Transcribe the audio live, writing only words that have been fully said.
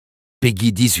Peggy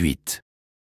 18.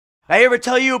 I ever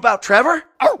tell you about Trevor?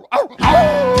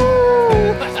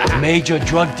 Major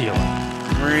drug dealer.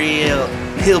 Real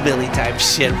hillbilly type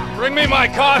shit. Bring me my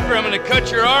cocker, I'm gonna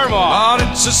cut your arm off.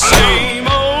 Oh, it's the same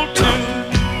old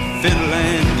tune, fiddle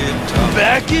and guitar.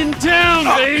 Back in town,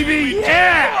 baby,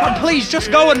 yeah! Please,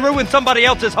 just go and ruin somebody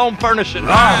else's home furnishing.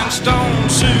 Rhinestone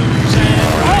shoes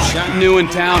and shine. New in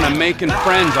town, I'm making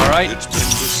friends, all right? It's been the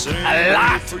same A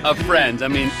lot of friends. I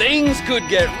mean, things could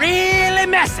get really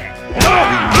messy.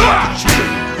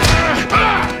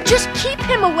 Just keep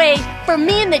him away from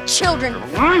me and the children.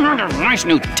 Nice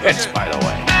new tits, by the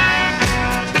way.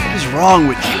 What is wrong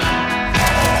with you?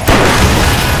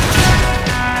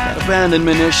 Got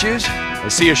abandonment issues. I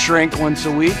see a shrink once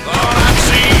a week. I've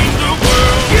seen the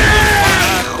world.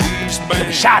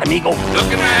 Yeah! Shot, amigo.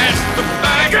 Looking at the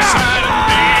backside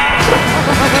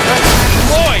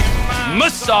Boy,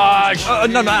 massage.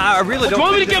 No, I really Do you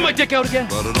want me to get my dick out again?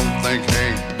 of me. But I don't think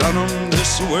Hank done 'em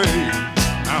this way.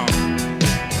 No,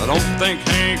 I don't think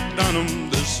Hank done 'em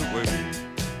this way.